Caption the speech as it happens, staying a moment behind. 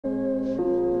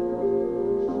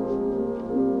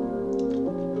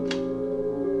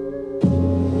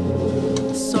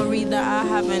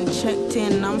haven't checked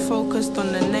in. I'm focused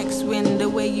on the next win. The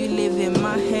way you live in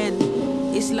my head,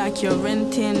 it's like you're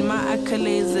renting. My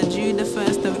accolades are due the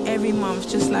first of every month,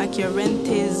 just like your rent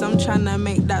is. I'm trying to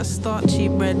make that starchy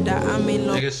bread that I'm in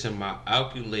love. Niggas said my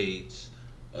accolades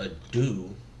are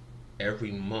due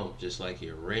every month, just like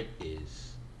your rent is.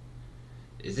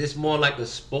 Is this more like a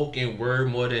spoken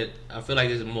word more than... I feel like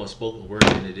this is more spoken word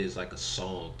than it is like a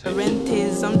song type. Rent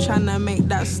is, I'm trying to make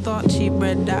that starchy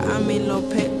bread that I'm in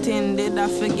love petting. Did I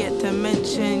forget to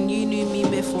mention you knew me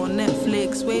before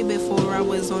Netflix? Way before I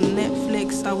was on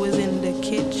Netflix, I was in the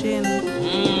kitchen.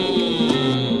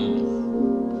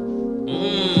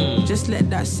 Just let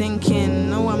that sink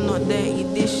in. No, I'm not dirty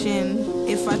dishing.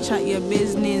 If I chat your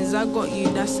business, I got you,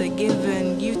 that's a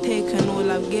given. You've taken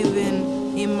all I've given.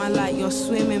 In my light, you're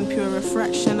swimming, pure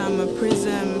refraction, I'm a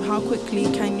prism. How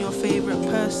quickly can your favorite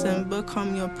person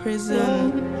become your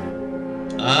prison?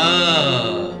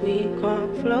 We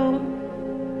can't flow.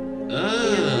 You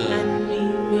and me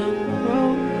will grow.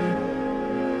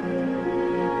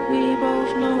 We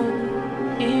both know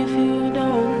if you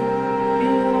don't,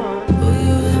 you won't. Will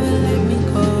you ever let me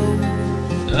go?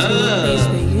 To a place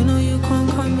where you know you can't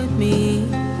come with me. I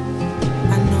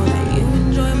know that you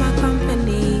enjoy my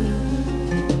company.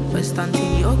 But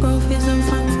stunting your growth isn't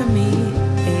fun for me.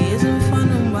 It isn't fun,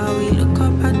 and while we look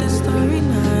up at the starry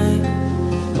night,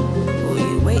 will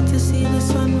you wait to see the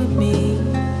sun with me?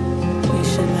 You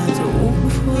should learn to walk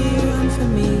before you run for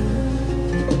me.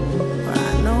 But I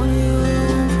know that you're the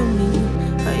one for me.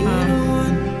 Are you the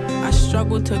one? I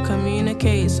struggle to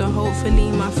communicate, so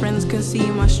hopefully my friends can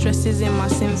see my stresses in my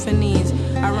symphonies.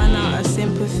 I ran out of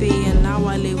sympathy, and now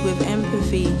I live with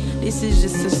empathy. This is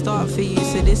just a start for you,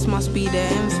 so this must be the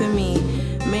end for me.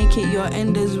 Make it your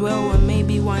end as well, and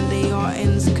maybe one day our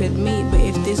ends could meet. But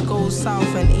if this goes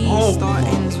south and east, our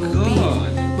ends will be.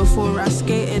 Before I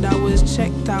skated, I was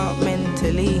checked out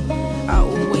mentally. I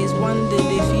always wondered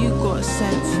if you got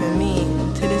sent for me.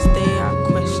 To this day I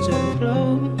question.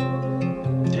 Flow.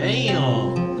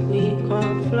 Damn. We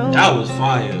can't flow. That was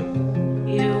fire.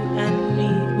 You and me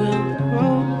will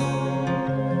grow.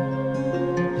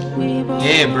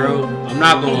 Yeah, bro. I'm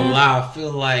not gonna lie.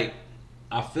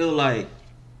 I feel like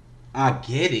I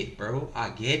get it, bro. I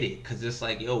get it. Cause it's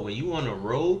like, yo, when you on a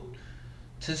road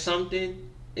to something,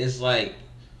 it's like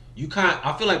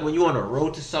I feel like when you on a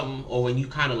road to something, or when you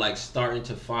kind of like starting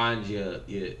to find your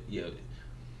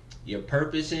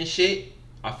purpose and shit,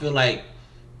 I feel like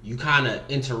you kind of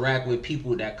interact with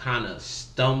people that kind of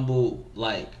stumble,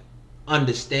 like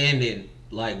understanding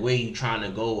like where you trying to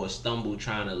go, or stumble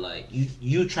trying to like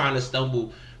you trying to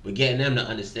stumble, but getting them to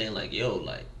understand like, yo,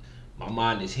 like my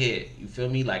mind is here, you feel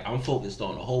me? Like I'm focused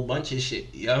on a whole bunch of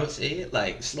shit, you know what I'm saying?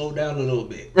 Like slow down a little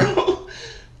bit, bro.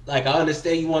 Like I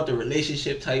understand you want the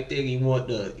relationship type thing, you want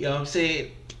the, you know what I'm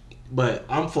saying? But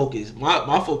I'm focused,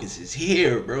 my focus is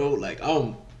here, bro. Like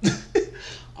I'm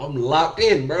I'm locked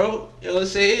in, bro. You know what I'm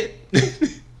saying?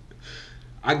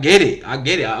 I get it, I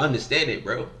understand it,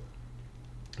 bro.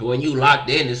 When you locked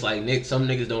in, it's like some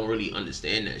niggas don't really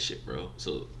understand that shit, bro.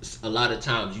 So a lot of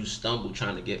times you stumble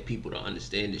trying to get people to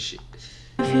understand this shit.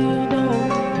 If you don't,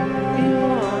 you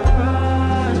are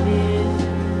running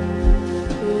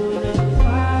through the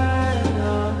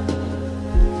fire.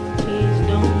 Please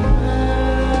don't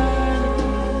run.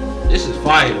 This is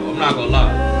fire though, I'm not gonna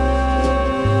lie.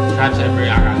 Got you, bro, I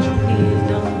got you. Please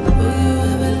don't. Will you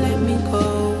ever let me go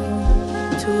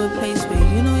to a place where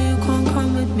you know you can't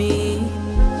come with me?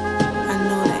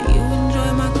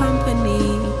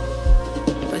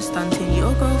 Stunting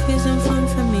your growth isn't fun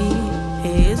for me.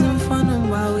 It isn't fun, and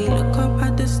while we look up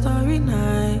at the starry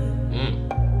night,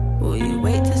 will you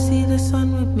wait to see the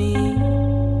sun with me?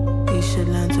 You should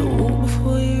learn to walk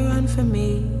before you run for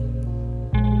me.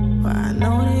 But I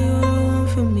know that you're the one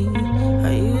for me.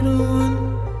 Are you the one?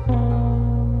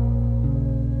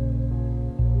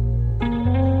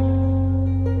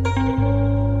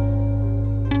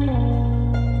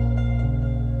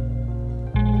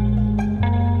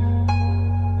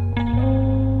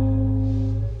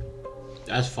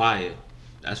 That's fire.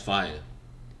 That's fire.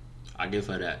 I give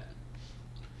her that.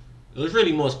 It was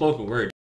really more spoken word.